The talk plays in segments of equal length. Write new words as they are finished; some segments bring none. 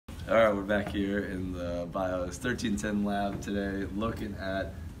Alright, we're back here in the BIOS 1310 lab today looking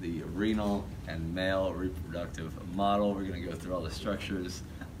at the renal and male reproductive model. We're going to go through all the structures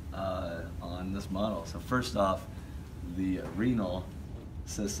on this model. So first off, the renal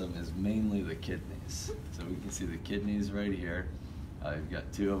system is mainly the kidneys. So we can see the kidneys right here. You've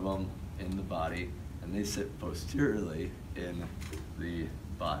got two of them in the body, and they sit posteriorly in the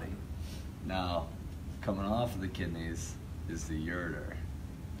body. Now, coming off of the kidneys is the ureter.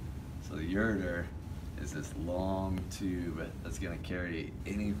 So the ureter is this long tube that's going to carry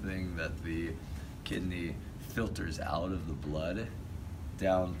anything that the kidney filters out of the blood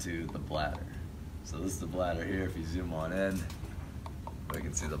down to the bladder. So this is the bladder here. If you zoom on in, we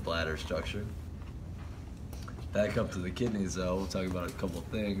can see the bladder structure. Back up to the kidneys though, we'll talk about a couple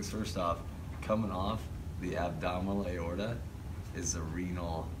things. First off, coming off the abdominal aorta is the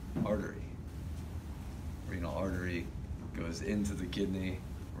renal artery. Renal artery goes into the kidney.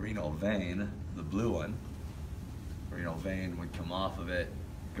 Renal vein, the blue one, renal vein would come off of it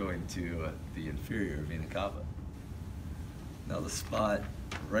going to the inferior vena cava. Now the spot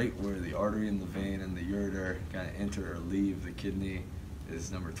right where the artery and the vein and the ureter kind of enter or leave the kidney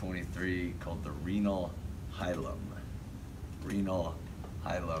is number 23, called the renal hilum. Renal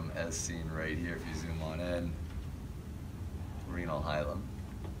hilum as seen right here if you zoom on in. Renal hilum.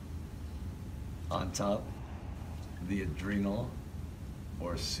 On top, the adrenal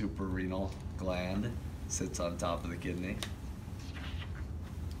or suprarenal gland sits on top of the kidney.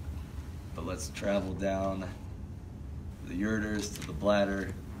 But let's travel down the ureters to the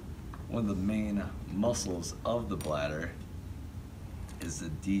bladder. One of the main muscles of the bladder is the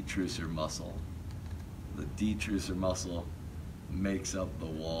detrusor muscle. The detrusor muscle makes up the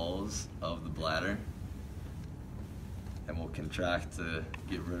walls of the bladder and will contract to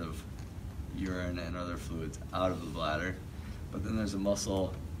get rid of urine and other fluids out of the bladder. But then there's a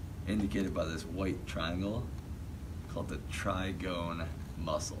muscle indicated by this white triangle called the trigone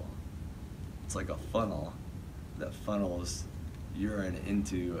muscle. It's like a funnel that funnels urine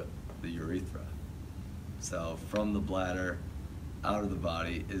into the urethra. So from the bladder out of the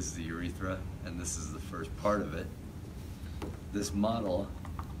body is the urethra, and this is the first part of it. This model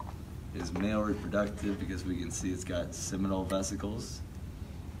is male reproductive because we can see it's got seminal vesicles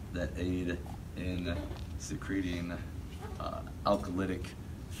that aid in secreting alkalytic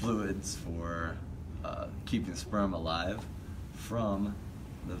fluids for keeping sperm alive from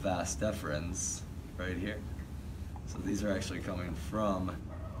the vas deferens right here. So these are actually coming from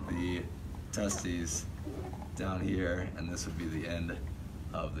the testes down here, and this would be the end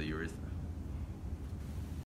of the urethra.